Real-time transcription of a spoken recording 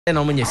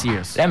No money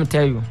serious. Let me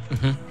tell you.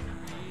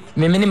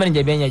 Me many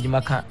manager be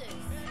nyajuma ka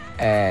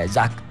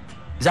Zack.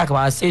 Zack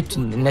was say to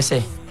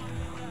nese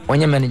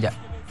onye manager.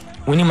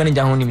 Oni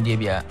manager ho nim de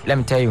bia. Let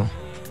me tell you.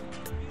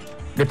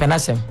 The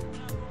penasem.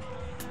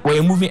 We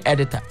a movie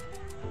editor.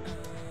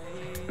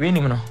 We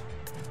nim no.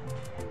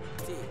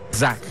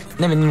 Zack.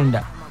 Na me nim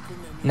da.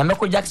 Na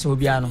Michael Jackson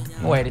obi ano.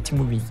 Wo edit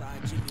movie.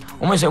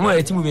 Omo so mo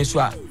edit movie so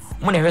a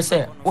mo na hwe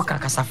se wo ka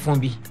kasafon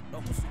bi.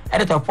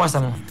 Editor post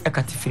no e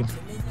ka ti film.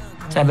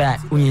 Sabia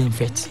unyi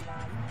infect.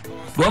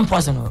 One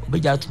person be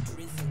jatu.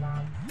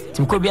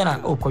 Tim ko bia na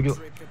o kojo.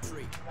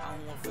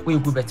 We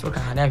go bet o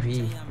ka na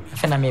hwe.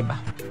 Afa na meba.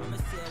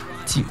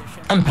 Ti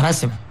am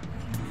parasem.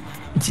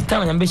 Ti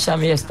tam na be sha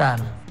me star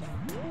no.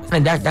 Na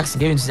Jackson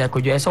dey into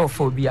kojo e so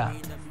for bia.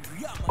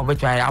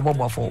 Obetwa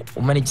abobo for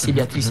o manage see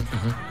Beatrice.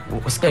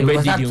 O scale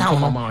was that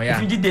town.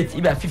 If you did it,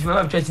 you be 50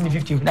 maybe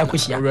 20 na ko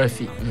shia.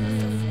 Rafi.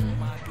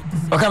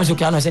 O kam so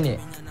kan no se ne.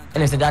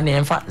 Ene se da na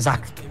emfa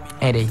Zack.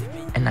 Ede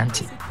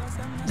enanti.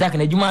 Zack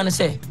na juma no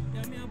say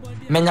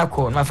menya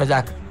ko na fa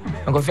Zack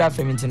ngo fi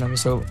afem ntino mi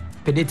so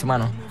pedit ma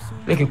no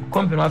like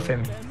company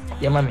afem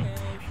ye ma me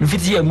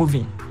mfiti ye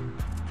moving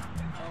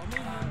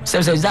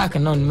so Zack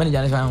no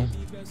manager na fa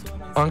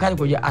on ka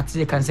ko je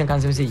ati kan say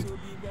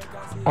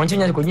on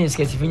chinya ko nyi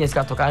sketch fi nyi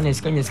ska to ka na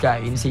ska nyi ska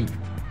yin say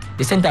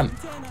the same time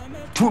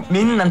two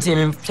min nante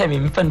me say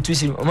me fan two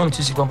si o ma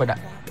two si ko pada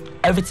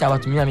everything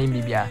about me na me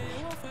bibia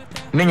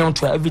me nyon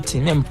to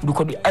everything me do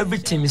ko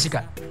everything me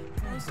sika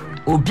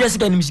obi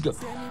asika ni misika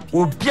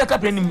obi aka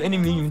pre ni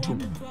enemy yuntu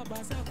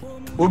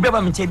obi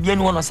aba me che bia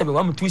ni wono sebe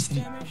wa me twist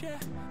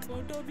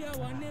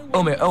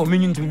o me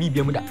yuntu bi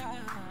bia mu da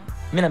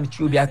me na me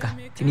chi obi aka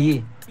tini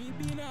ye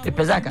e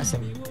peza aka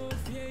sem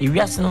e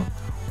wiase no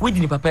wodi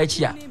ni papa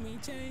achi a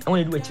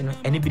wona du achi no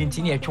ene bi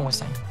ntini e twe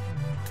wosan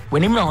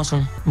woni mu na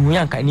woso mu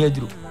yanka ni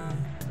aduro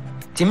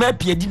ti ma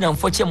pie di na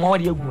mfoche mo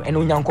wode agu ene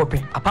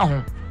onyankope apa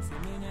ho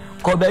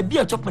ko ba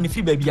bia chopo ni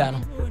fi ba bia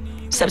no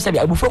sebe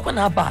abufo ko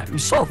na ba you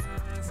solve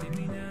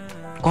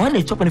ko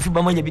na chopo ni fi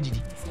ba manya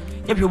bididi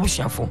ye bi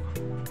obusuafo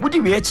wudi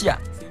we achi a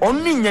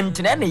onni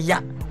nyantena na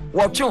ya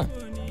wotwe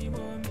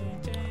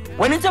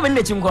woni nta ban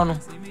na chi nko no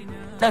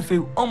na fe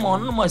omo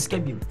no mo ska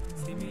bi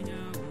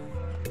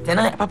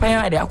tena papa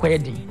ya de akoye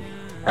din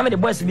na me de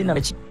boys bi na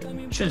chi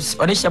shoes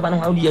ode shaba no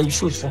how do you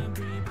shoes so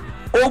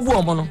obu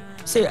omo no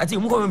say ati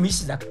mu ko me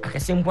isi Zack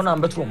akase mpo na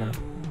mbetro omo no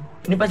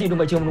ni pa ti do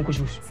ma chi omo no ko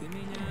shoes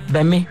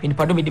ba me ni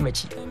pa do me di ma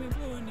chi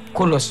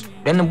kolos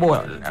den bo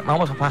ma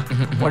mo papa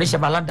ode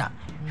shaba lada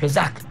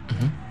Zack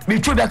me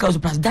tro bi aka so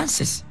plus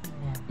dances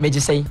me je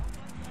say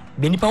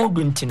be ni pa wo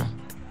do ntino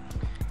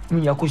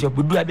mi ya ko so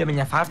bodu abia me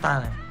nya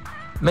 5,000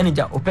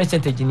 manager o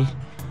percentage ni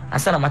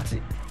asana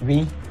mate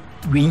we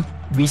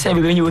say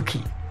we when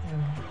okay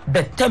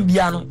but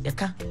tambia no e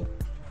ka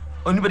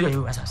onibody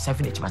you asa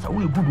 7 masa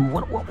we good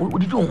what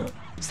did you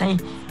say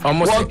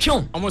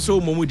almost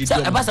so momu did you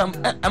abasa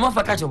am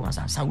fa catch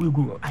masa say we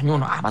good anyo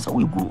no abasa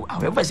we good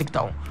however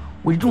sector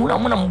we do na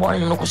mo na mbo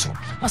no ko so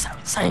masa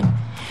say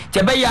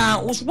te be ya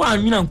wo so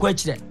anwina nko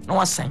akire na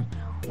wasan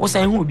wo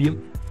san hu obiem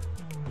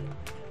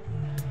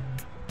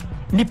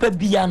nipa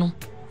bia no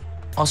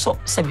oso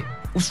sebe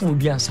usu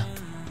obi ansa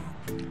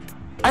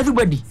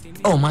everybody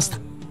oh master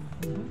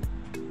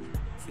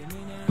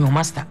no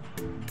master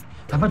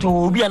papa to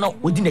obi ana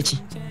odi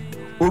nachi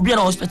obi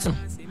ana hospital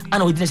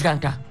ana odi nachi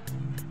kanka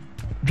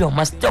bi o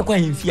master ko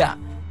himfia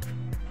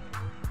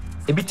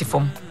e biti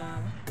form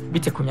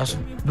biti kunyaso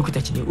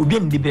dukuta chi obi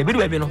en de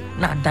be no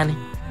na dane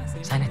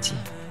sanity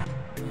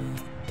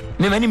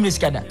me mani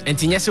miskada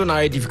enti nyese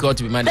na difficult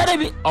to be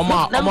manage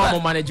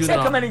omo manage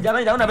na come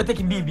manager una be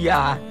taking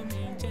bibia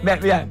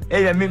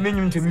me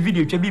nyum to me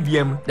video twa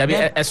bibia mu da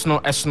be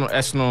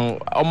esno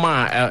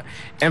oma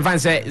enfan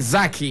say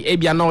Zack e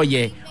bia na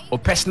oye o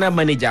personal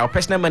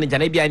manager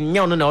na bia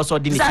nya no na also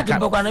di ni Zack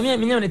bokwa na me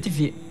nya na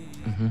tifie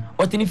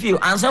o tini fie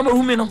ansa ba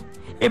hu me no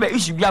e ba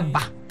issue bia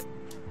ba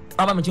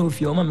aba me che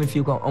fie o ma me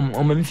fie ko o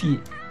ma me fie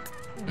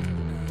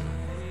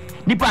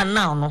nipa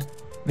now no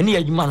me ne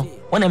adwuma no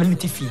wona me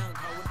tifie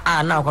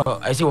now ko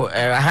I say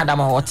I had am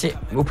hot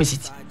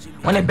opposite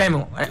when I bem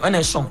when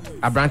I shom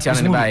abranti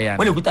an ba ya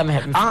when you put am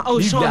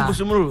Sean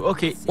Busumuru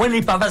okay when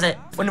you papa say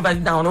when you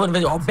down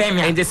when you bem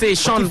and they say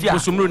Sean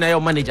Busumuru na your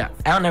manager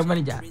I don't have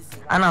manager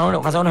and I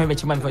don't know me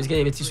chiman because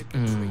get tissue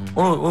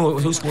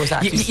so school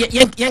sa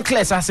yan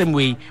class asem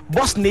way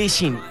Boss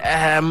Nation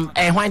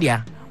hwan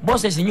dia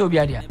Boss Nation you obi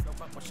adia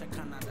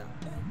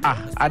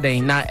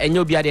aden na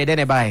enyo obi adia den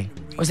e bai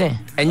o say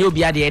enyo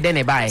obi adia den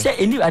e bai say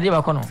eni adia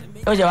ba kono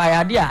o say wa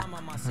adia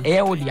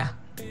e wodia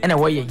ena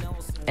woye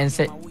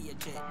ense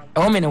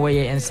o me na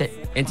woye ense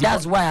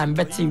that's why I'm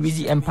betting with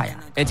the empire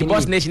and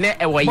Boss Nation e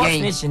woye Boss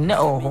Nation ne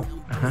ho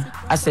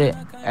I say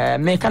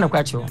me kana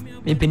kwacho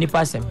me peni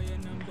pasem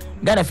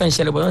Gana fan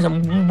shele boss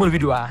mo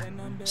video a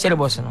shele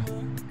boss no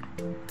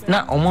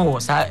na omo wo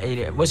sa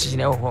Boss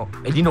Nation e ho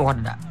edi no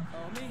hoda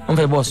on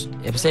fe boss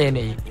e say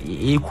ne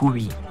e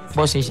kuwi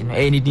Boss Nation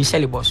e ni di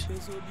shele boss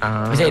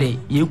say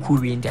e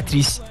kuwi at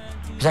least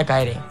bisa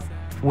kaire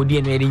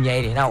wodi no eri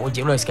nyaire na o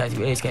je no ska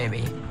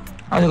be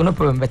I was no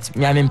problem, but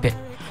me I'm pay.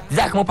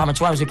 Zack mo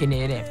pamacho am so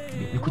kene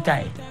me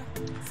kutai.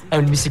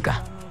 And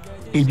musica.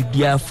 E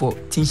bia for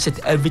t-shirt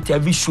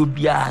every show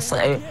bia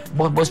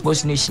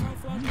boss nation.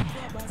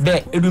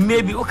 Be edu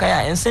maybe okay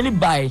and send it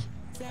by.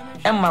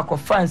 Emma ko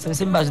fans and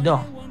send back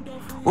down.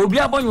 Obi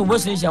abonyo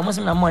boss nation mo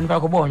se na mo ni pa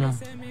ko bonyo.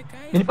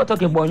 Ni pa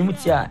talk about you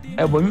tia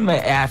e bo mi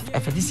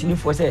afeti sini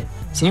for say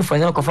sini for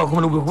na ko fa ko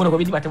no ko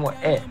bi batemo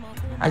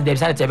as they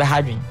decided to be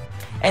hardwin.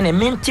 And a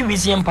main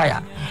TV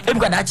empire. If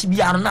got that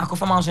bia no na ko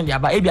fa man so dia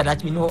ba e bia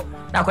that me no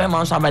na ko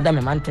man so abada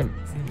me mantem.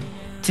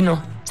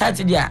 Tino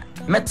sati dia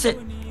metse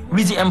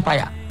Wizzy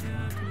Empire.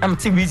 I'm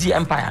Wizzy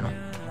Empire no.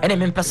 And a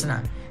main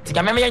personal.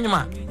 Tika me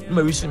nyuma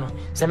ma wisu no.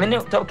 Se me ne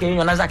talk ke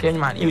nyona Zack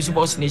nyuma e wisu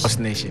boss nation. Boss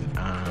nation.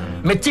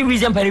 Meti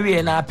Wizzy Empire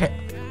we na pe.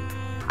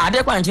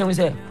 Ade kwa nchen we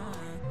say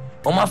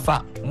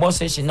Omafa boss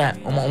station na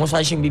omo so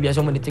ahim bibia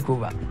so mo take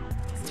over.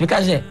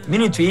 Because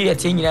minute we here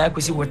ten nyina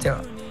akosi hotel.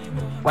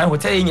 One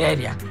hotel nyina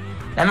area.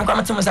 Na me kwa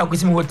matem say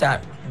akosi mi hotel.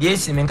 Dey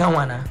si me kan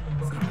wana.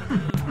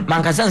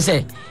 Man ka san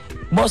say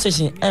boss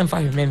station emfa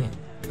hweme me.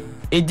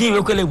 Edi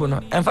we kwele bo no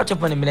emfa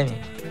chop ne mele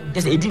me.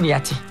 Just edi ne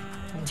yate.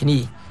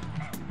 Tini.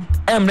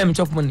 Emre me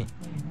chop money.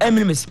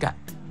 Emre me sika.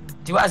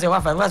 Ti wa say wa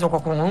fa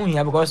kokon hu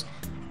ya because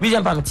Wizzy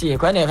Empire tie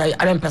kwa na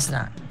I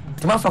personal.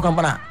 Ti ma fa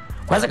kompana.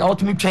 Kwa say ka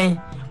wotumi twen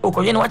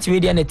okoye no what we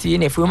dey na tie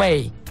na fuma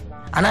yi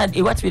ana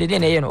e what we dey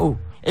na ye no o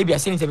e bia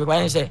sin se be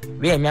kwa say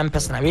we am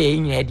personal we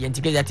nyina dey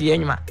ntike zati ye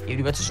nyuma e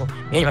du beto so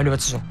me nyuma du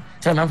beto so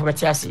say man for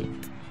beti ase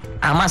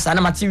amasa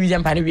na mati Wizzy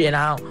Empire we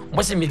na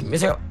mo se me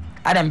say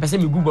adam pese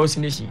me gu boss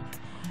nation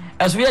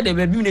as we dey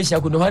baby nation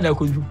akodo ha na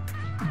akodu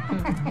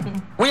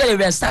we dey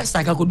be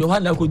stack akodo ha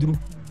na akodu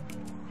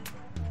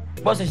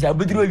boss nation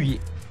abuduru wie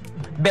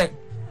be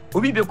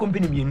obi be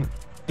company mienu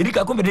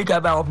edika company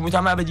ka ba opo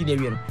mo ma ba ji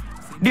na wie no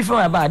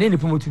different ba dey ne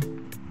promote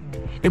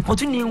e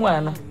potu ni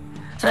nwa no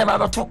say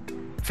ba to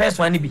first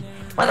one bi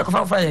wala ko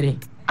fa Friday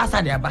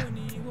asa de aba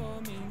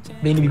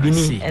be ni bi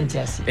ni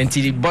entiasi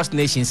enti boss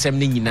nation sem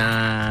ni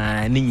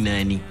nyina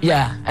ni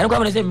yeah and ko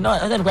am say no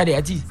asa ko dey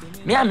ati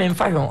me am en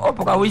fashion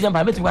opo ka Wizzy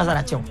Empire betu ka asa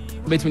na chew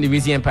betu ni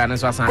Wizzy Empire no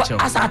so asa na chew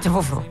asa ate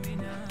foforo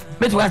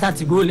betu ka asa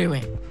ti go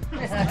lewe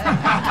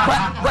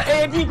but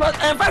e di ko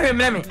en fashion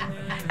me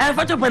en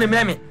fashion pon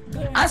me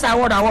asa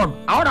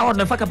award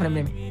no fa ka pon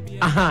me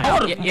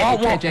aha yeah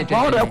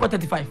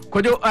 35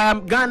 kodo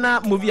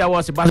Ghana Movie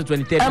Awards about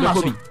 23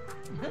 go bi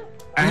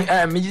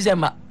me ji say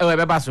ma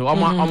be ba so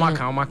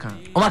omaka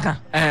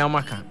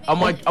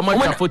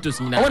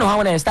photos ni na no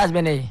how stars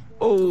be na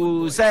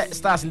oh say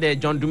stars there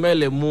John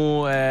Dumele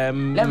mu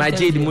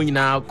Majid mu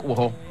nyina wo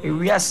ho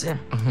we ase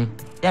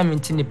ya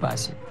mentini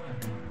pass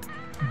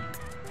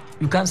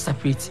you can't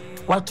separate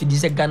what to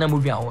this Ghana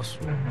Movie Awards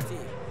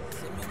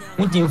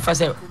unti mfa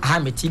say ha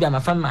me TV ma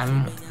fa ma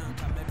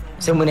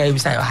se mo na e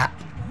bisa ha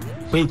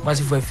we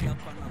Kumasi for film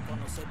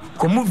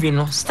ko movie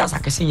no stars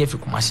akese ye fi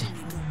Kumasi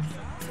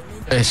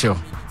sure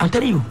I'm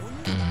telling you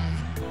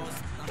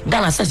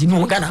Ghana says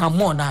no Ghana have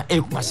more than e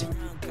Kumasi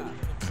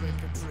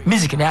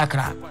music na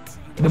Accra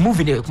the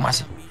movie de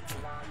Kumasi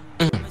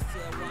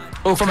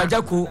oh from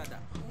Ajako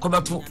ko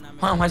batu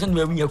han se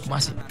no wi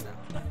Kumasi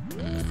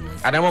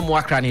adamo mo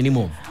Accra ni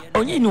mo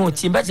onye no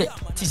ti be ti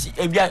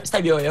ebia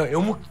star bi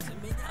o mu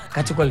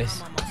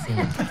categories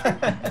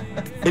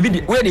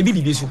ebi we de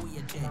bi so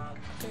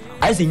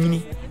I say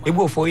nyini ebi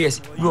 4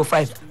 years ebi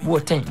 5 ebi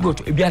 10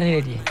 ebi ebi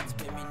are there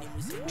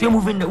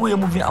we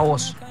moving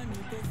hours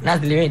na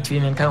the event we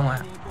men kan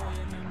wa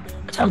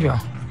champion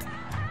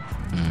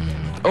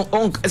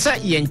on say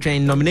yen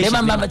train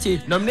nomination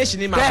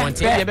ni ma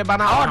want e be ba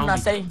na award na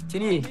say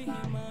tini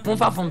mun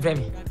fa from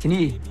frame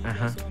tini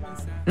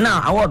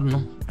na award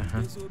no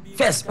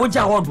first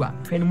oja award wa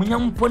fen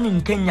munyam poni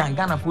nkanya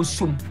Ghana for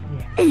sum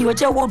eh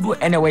oja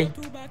award anyway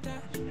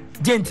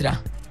gentra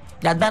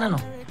ya dana no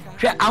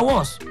hwe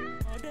awards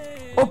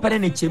opere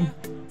na chem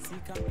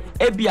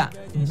ebia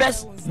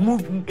best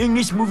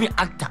English movie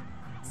actor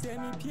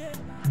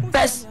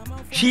best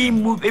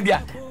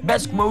ebia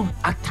best movie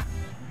actor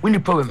win the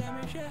problem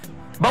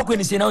back when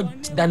you say now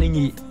dan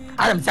ni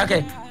adam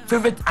say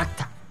favorite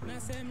actor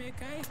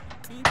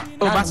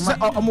oh but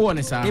omo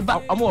won say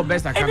omo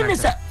best actor even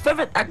say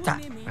favorite actor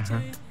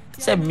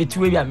say me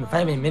two ebia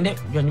me ne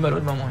John Dumelo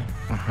do mo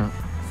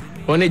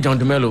only John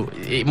Dumelo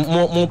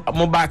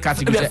mo back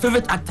category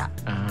favorite actor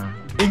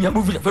in your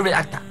movie favorite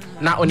actor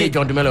na only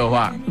John Dumelo ho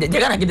a de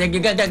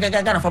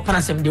Ghana for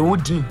panasem de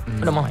wodi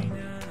no mo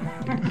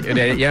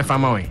ye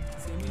fama we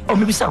oh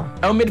me bisa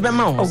oh me be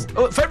ma o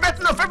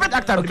favorite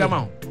actor me be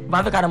ma o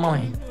Van Vika mo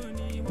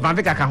Van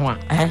Vika ka ho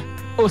a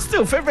oh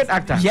still favorite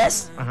actor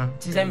yes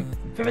she's a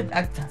favorite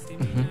actor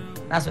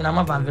that's when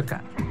I'm Van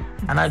Vika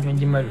and I John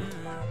Dumelo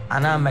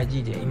and I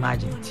Majid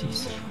imagine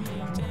this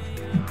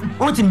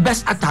what in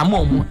best actor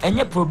mo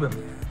any problem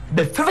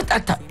the favorite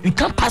actor you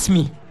can't pass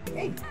me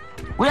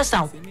where's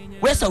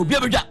obi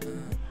abeja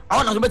I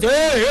want to be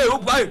hey oh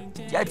boy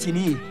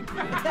tiatini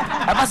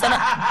abasa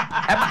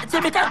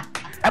tibika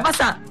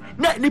abasa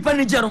na nipa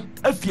ni jero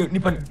afie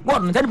nipa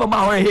god no tani ba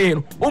ma ho hey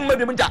no o ma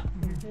bi mta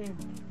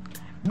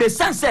the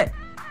sunset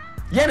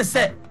yen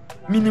say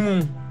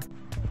minimum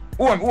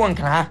one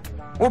can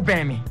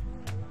obey me.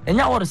 And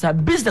now what is a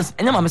business?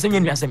 And I'm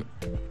saying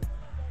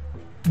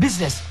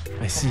business.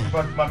 I see.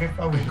 But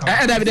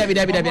Let me tell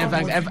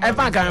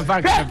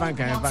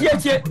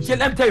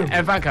you.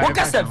 What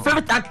can say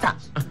favorite actor?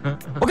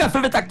 Okay,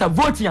 favorite actor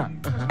voting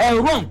and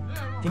wrong.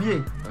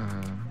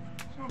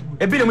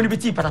 A bit of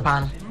liberty,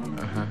 Patapano.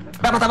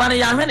 Patapano,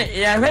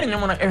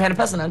 you're heading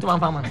person to one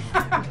family.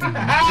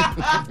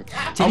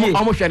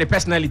 Almost your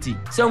personality.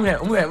 Somewhere,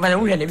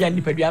 when we had a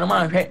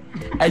man,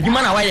 a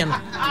human away.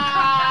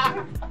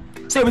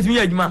 Say with me,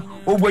 a man,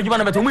 or would you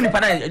want to win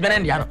Panay?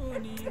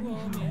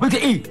 But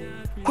the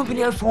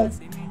company of fool.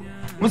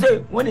 We say,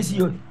 when is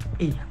you?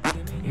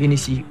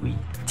 Vinci, we.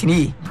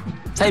 Tini,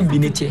 say,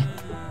 Binity.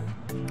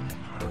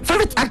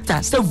 Favorite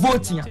actor, still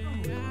voting.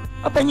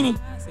 Opinion.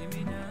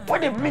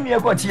 What the meaning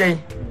of what here?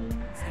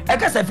 I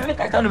guess I favorite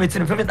actor, no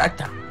favorite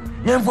actor.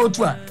 You vote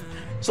to her.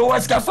 So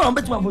what's got from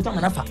between vote on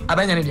an affair?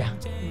 Abandonia.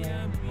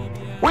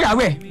 We are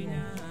away.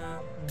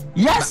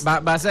 Yes,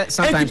 but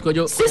sometimes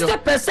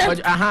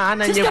 60%.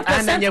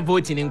 And you're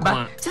voting in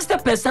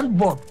 60%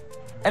 board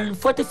and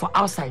 40 for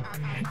outside.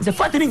 It's a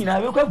 40 thing in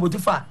our local vote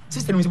for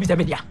system is with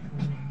media.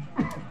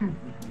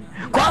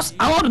 Cause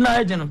I want to know,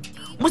 you know,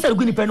 most of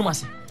the good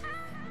penumasi.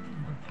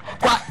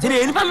 What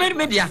the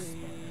media?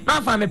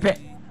 Not for me pet.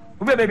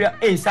 Baby,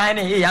 sign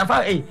it, I'm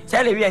for a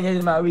salary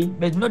and my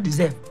but not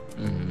deserve.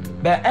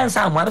 But and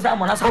someone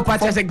else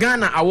as a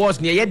Ghana awards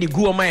near the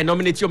Guama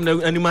nominate of the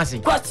animasi.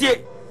 Cause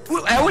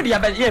I would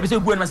have been so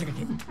good, Master.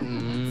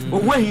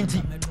 When he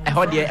I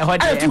heard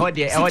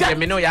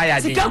me know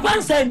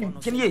one saying,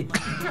 can you?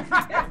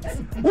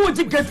 Would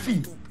you get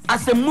fee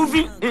as a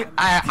movie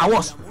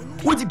awards?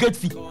 Would you get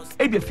fee?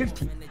 Maybe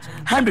 50,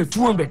 100,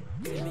 200.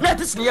 Let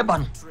us near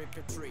ban.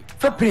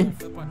 For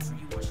print.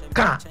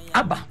 Car,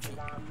 Abba.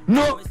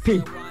 No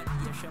pay.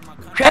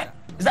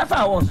 Is that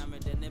far one?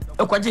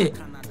 A quadri.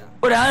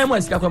 Or I am a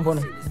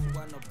scapon.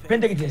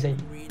 Pentagon say.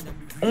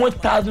 Almost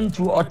 1,000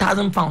 or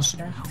 1,000 pounds.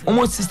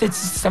 Almost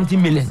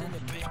 60-something million.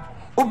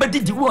 Oh, but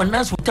did you want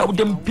us to tell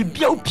them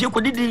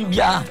people did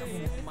ya?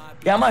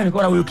 Yama, you're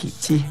going to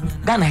see.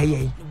 Ghana,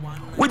 hey.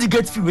 What you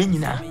get for when you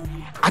know?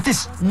 At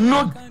least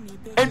not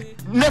and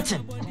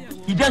nothing.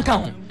 You don't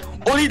count.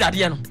 Only that,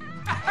 you know.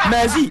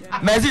 Mercy,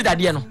 that,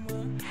 you know.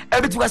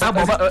 Everything was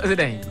about the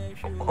day.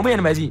 Oh,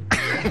 man, Mercy.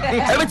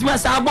 Everything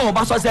was about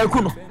Basso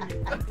Kuno.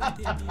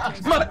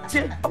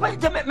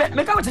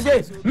 Make out to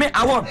say, me,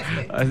 I want.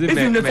 If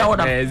you look out,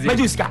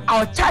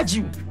 I'll charge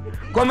you.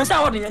 Come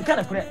out in kind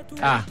of correct.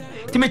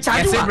 To me,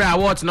 charge you.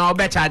 What now?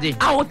 Bet charging.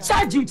 I will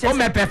charge you. Oh,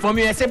 my perform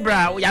you. I say,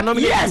 bra, you know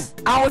me. Yes,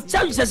 I will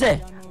charge you.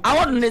 Say, I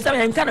want to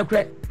say, kind of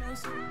correct.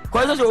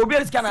 Because those will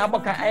kind of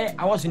book. I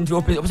was into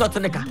open.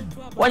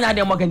 One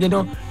idea, they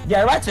know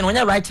they're writing when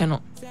you're writing.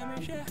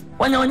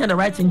 When you're the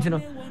writing, you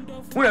know,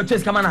 we are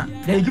just coming out.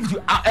 They give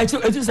you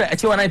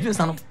actually when I do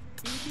something.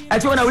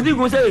 Actually, when I would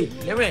go say,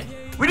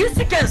 within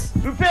seconds,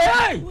 you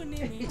pay.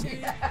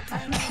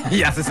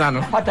 Yes,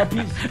 son. What a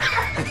piece.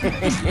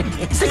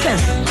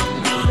 Seconds.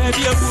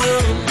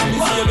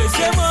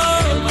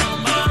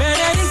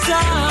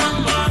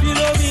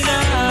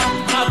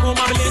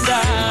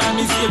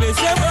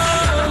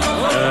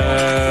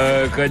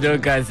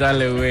 Kojoka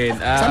Lilwin.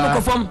 Some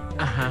perform.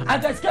 I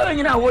got scared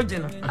in our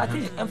origin. I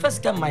think I'm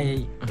first come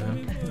my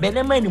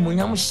Benjamin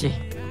Munyamushi.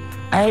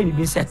 I have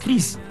been said,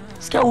 please.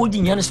 Scare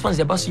holding your response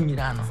about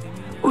Milano.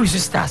 Who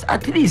is stars?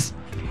 At least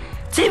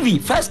TV,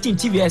 first in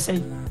TV, I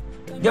say.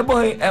 The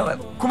boy,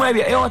 come over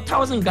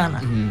 1,000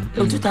 Ghana,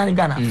 2,000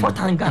 Ghana,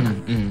 4,000 Ghana.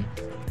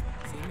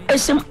 I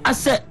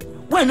said,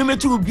 when you met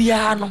to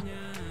Biano,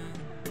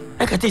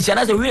 I can teach you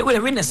as a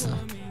witness.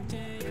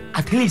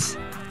 At least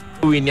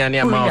we near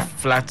my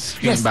flat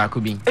screen back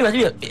could be. It was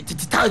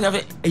 1,000 of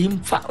it, in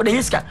fact, the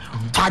Iska,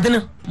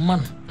 pardon,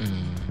 man.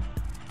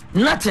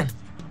 Nothing.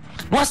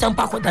 What's some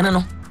pack with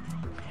Danano?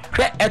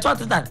 I thought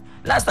that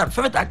last time,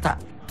 favorite actor,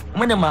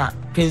 Manama,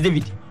 Prince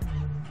David.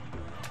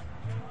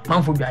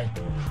 Man for guy.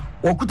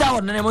 Okuta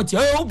on the name of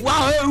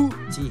wow.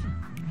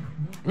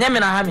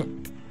 Namina Hammy,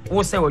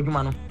 who say what you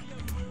man,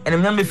 and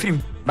remember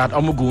film, but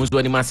Omugu was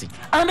doing massy.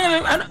 I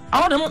mean,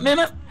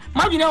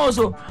 Margin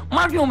also,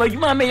 Margin, you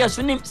may have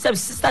name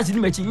sisters in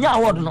Machine, ya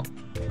or no.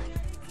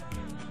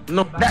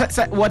 No, that's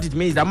what it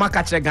means. The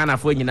market Ghana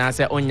for you now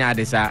say on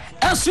Yadisa.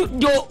 As you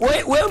do,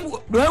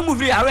 where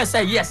movie I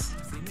say yes.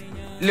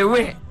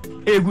 Lilwin,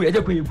 a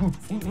good,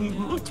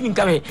 we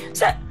carry.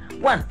 Say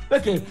one,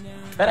 okay,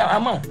 but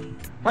I'm on.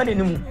 What do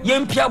you know?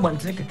 Young Piaban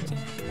ticket.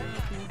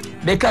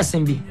 Because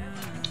be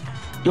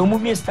your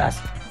movie stars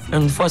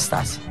and 4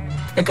 stars.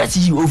 I can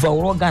see you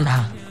overall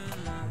Ghana.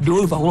 The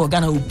overall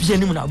Ghana will be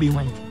anyone. I'll be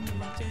one.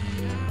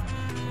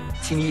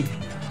 See,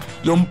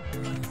 you're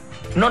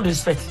not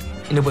respect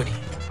anybody.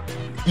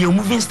 You're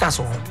moving stars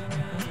or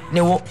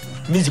no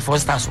music for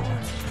stars or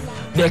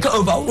they can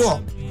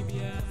overall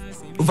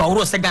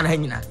second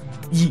hanging.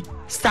 Ye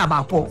star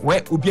back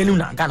where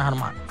Ubianuna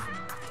Ghana.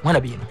 Wanna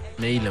be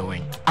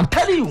Lilwin. I'm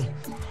telling you.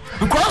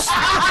 Because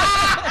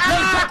let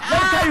me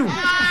tell you,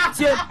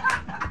 see,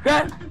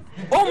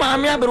 Oh,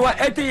 mommy, I brought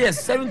 80 years,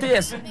 70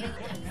 years.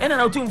 And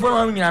I two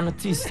for me and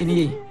artist in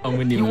here.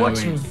 You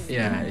watch me.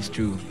 Yeah, it's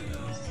true.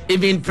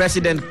 Even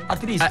President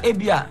at least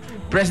Abia.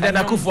 President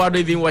Akufo-Addo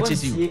even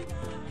watches you.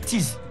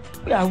 Tis.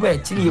 We are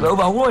waiting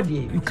over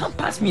you can't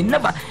pass me.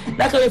 Never.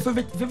 That's your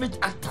favorite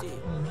actor.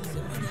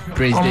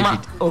 Praise David.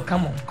 Oh,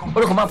 come on.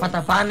 Oh, come on,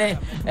 Patapane.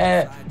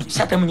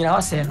 Shut him in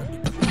our cell.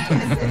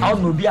 I'll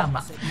no be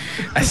ama.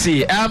 I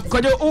see.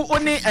 Kojo,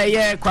 only a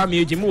year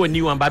Kwame Ujimu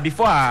new one, but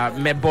before I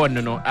me born,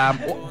 no.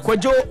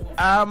 Kojo,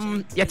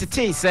 yet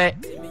say,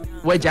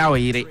 where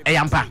Jawari, a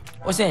yampa.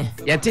 What's it?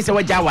 Yet say,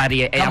 where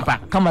Jawari, a yampa.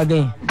 Come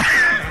again.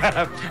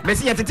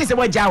 Messi, yet say,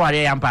 where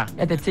Jawari, a yampa.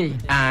 At the tea.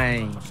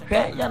 Aye.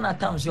 You're not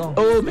town, so.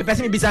 Oh, me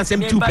person be some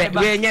two pet,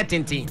 we're yet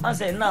tinting. I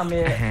say, now,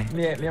 me,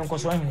 Uncle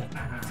Swahili.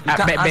 You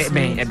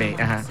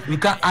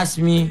can't ask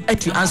me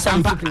to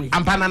answer quickly.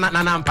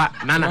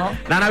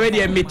 Nana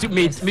ready me to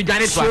me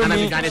join it. Show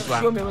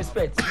me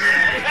respect.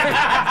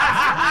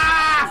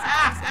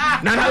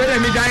 Nana ready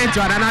me join it.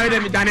 Nana ready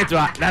me join it.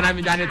 Nana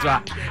me join it.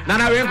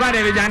 Nana we go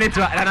me join it.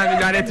 Nana me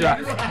join it.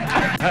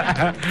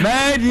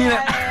 Medina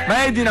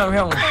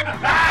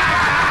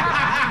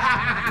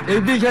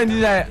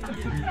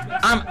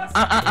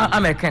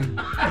I'm a king.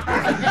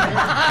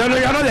 No,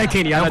 you're not a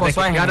king. You're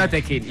not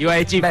a king. You are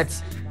a chief.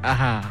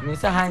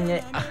 Mr.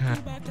 Hanye,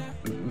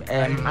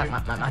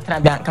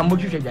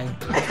 Cambodia.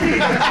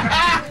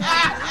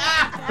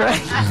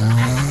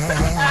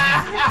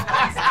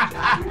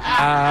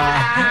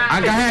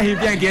 I got him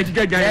get to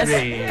get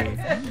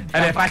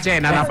and a pache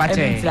and a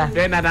pache.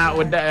 Then I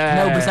would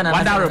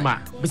Wadaruma.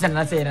 Besides,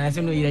 I said, I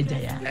said, no, you're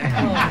Jaya.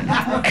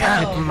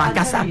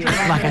 Macassa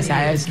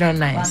is not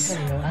nice.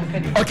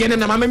 Okay,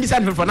 then I'm a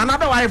misunderstanding for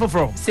another wife of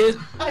Fro. Says,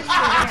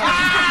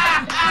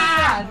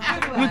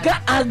 we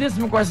can't ask this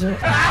question.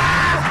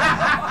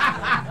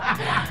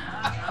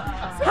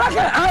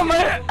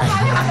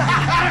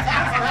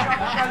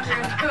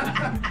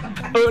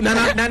 Oh,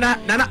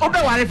 Nana,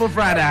 open wife for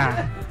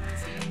Friday.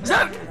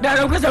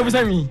 That question was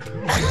me.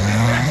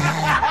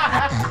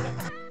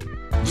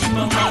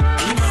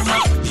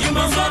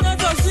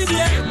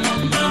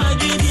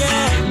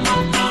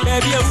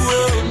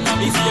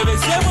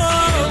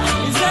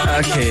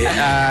 Okay,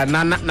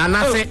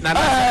 Nana say,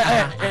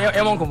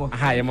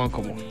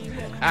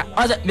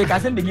 Hi, they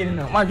can't begin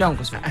now. My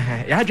uncle,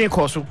 you had your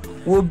course.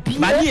 Will be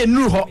a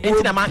new hot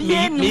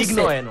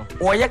ignore.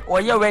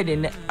 Or you're ready.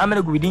 I'm going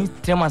to go within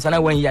 3 months and I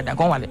went yet. I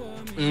can't.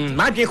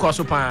 Magic course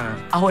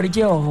upon our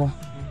jail.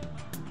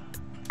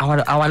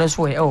 Our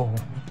swear. Oh,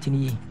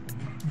 Tinny.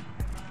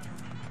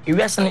 You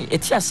resonate.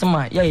 It's just some,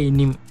 yeah,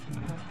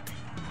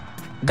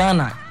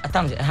 Ghana, at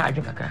times I had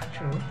a car.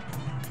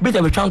 But I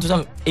will try to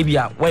some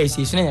ABR, where is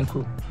his name and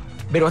crew.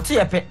 But what's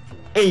your pet?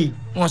 A,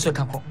 once a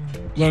couple.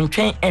 Young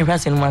train and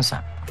rest in one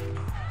side.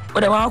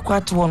 But I want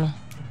quite one.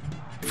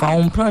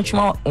 Found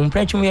Pranchma on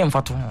Pranchma and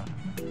Fatu.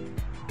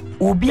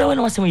 Will be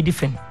one was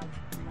different.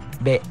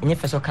 But in your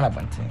first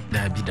calaban,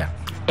 that be that.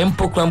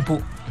 Empo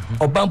Crampo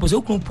or Bumpus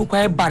Open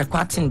Pokai Bar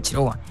Quatin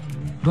Chiroa.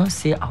 Don't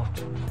say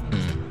out.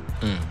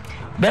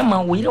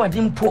 Bema, we know I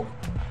didn't put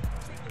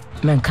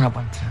man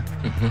calaban.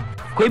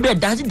 Could be a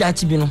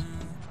dazzy bino.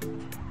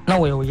 Now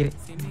we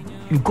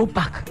you go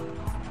back.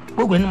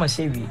 Go when my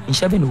savvy in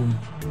Shabin.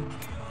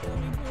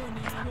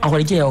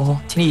 Our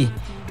jail, Tinny.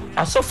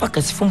 I saw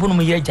fuckers from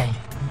Bono Jai.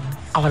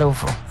 Our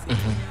over.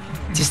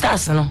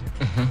 Sisters, no.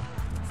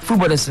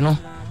 Footballers, no.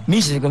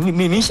 Missions,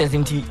 missions,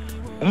 empty.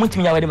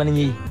 Multimedia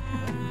money.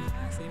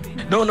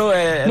 No,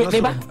 I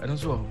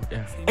don't know.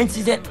 Yeah. And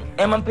she said,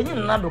 I'm a penny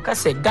and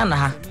Casse,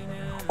 Ghana.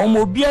 Or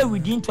mobile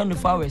within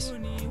 24 hours.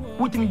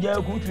 Put me there,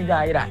 go to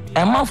the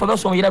a month for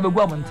those on your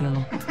government.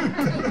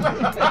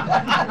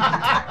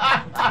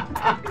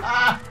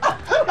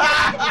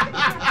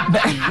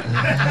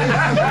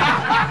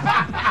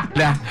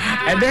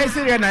 And they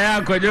say, and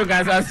I could you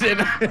guys are saying,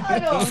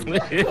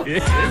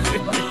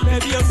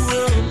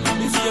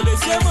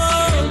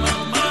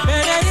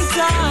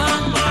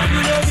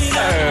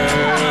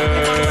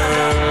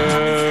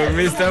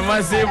 Mr.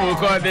 Massive will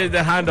call this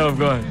the hand of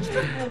God.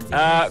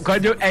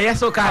 Could you, yes,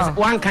 so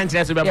one country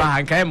has to be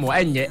behind Kamo,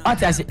 and yet,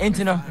 I say,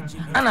 Antino,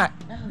 Anna,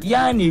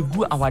 Yanni,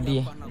 good our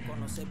day.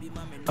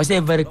 I say,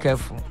 very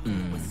careful.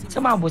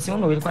 Somehow was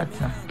only quite.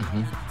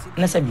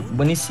 Nasabi,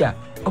 Bonicia,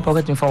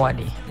 operating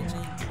forward.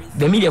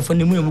 The media for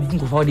the moon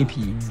book of all the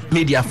P.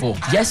 Media for.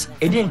 Yes,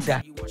 a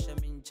dinner.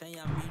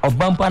 Of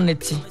bumper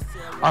netty,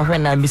 or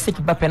when I mistake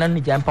Bapan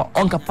and Jampa,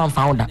 Uncle Pam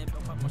founder.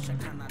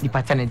 The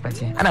paternity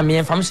party. And I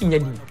mean, from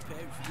Singing.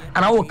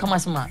 And I will come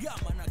as my.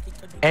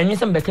 And you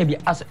some Becca be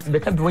as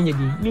Becca when you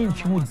mean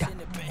you would.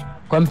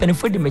 Company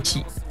for the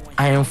machi.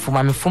 I am for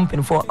my phone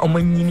for a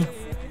money.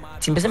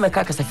 Timbesa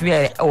Macacas a few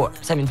or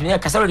 17 years.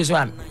 Casaro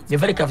one. The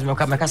very careful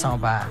Macassa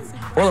bar.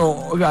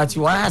 Oh, you are to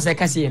one as a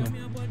casino.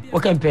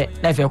 What can pay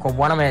life of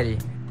one Mary?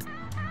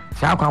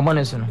 Falcon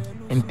Bonison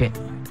and pay.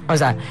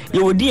 Was I?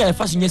 You would dear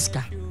fashion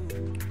Jessica.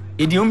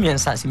 Idiomian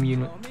Sassim, you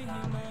know.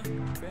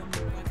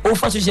 Oh,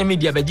 for social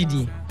media by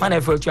Didi,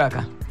 man, for a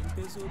tracker.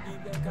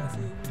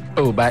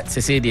 Oh, but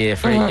Cecilia,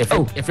 if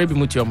we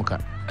move your mocha.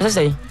 As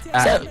I say,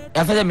 So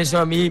I feel me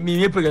so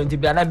me program to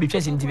be and be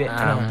chasing to be.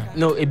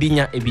 No,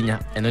 ebinya.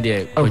 I know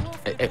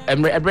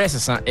the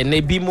address and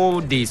they be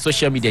more the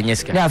social media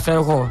nyeska. Yeah,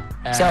 fair call.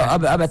 So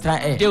I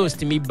try. Deals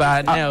to me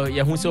bad now.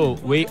 Yahu so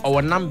we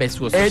our numbers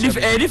was.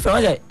 Different.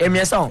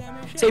 Emi song.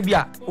 Say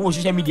bia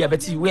social media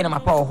but we na my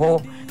power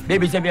ho.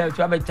 Maybe say bia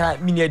to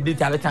about mini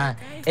data at time.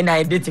 And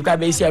I did to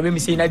come say we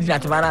say na di na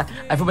twana.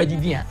 I for badi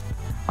dia.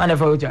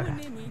 Wonderful job.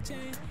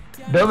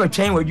 Be over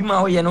train where you ma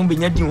ho ye no be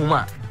nya di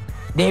huma.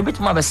 They bit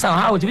my sound.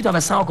 How to bit of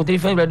a sound could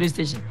telephone radio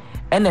station.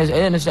 And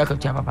there's a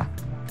papa.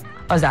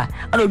 What's that?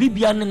 I know be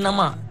beyond the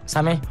number.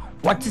 Sammy,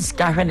 what is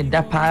Scarfen and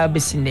that power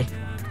besinde?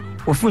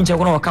 Or Funcha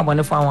going to come on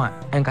the phone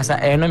and Cassa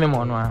no me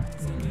more.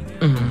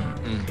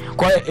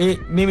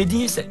 Quite maybe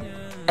this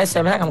as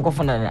I can go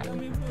for that.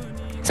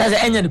 Says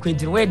the end of the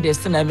quaint way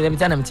destiny. I mean,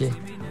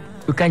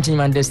 you can't change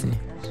my destiny.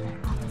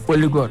 Well,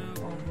 you God.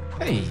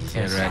 Hey,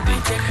 ready.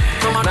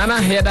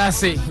 Nana here that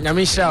say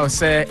Nyamisha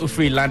say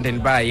free London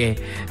by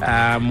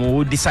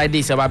mu decide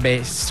this about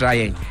be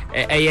trying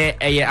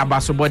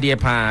abaso body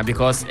pa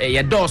because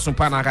ye doors so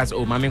pana kas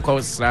o mami ko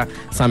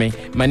sami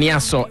mania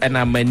so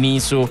na mani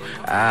so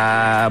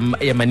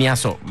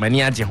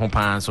mania je ho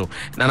pa so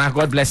Nana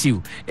God bless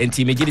you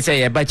enti me gidi say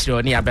ye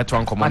bachelor ni abeto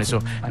ankomo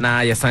so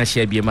na ye san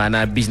share bi ma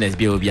na business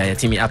bi obi ya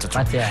timi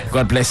atoto.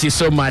 God bless you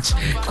so much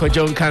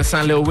Kojon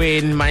Kansan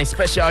Lilwin, my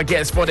special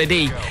guest for the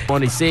day. I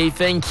want to say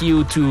thank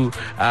you to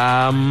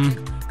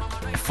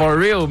For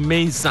Real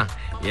Mason.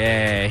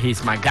 Yeah,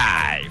 he's my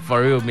guy.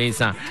 For Real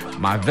Mason,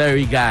 my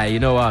very guy. You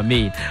know what I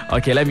mean?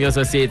 Okay, let me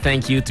also say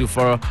thank you to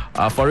For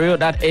Real.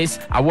 That is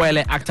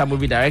Awele, actor,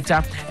 movie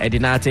director.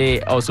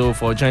 Edinate also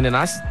for joining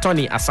us.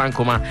 Tony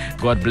Asankoma,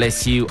 God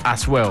bless you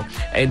as well.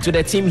 And to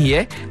the team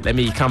here, let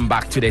me come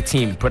back to the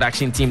team.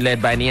 Production team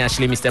led by Nia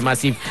Ashley, Mr.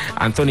 Massive,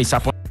 and Tony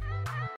Sapon.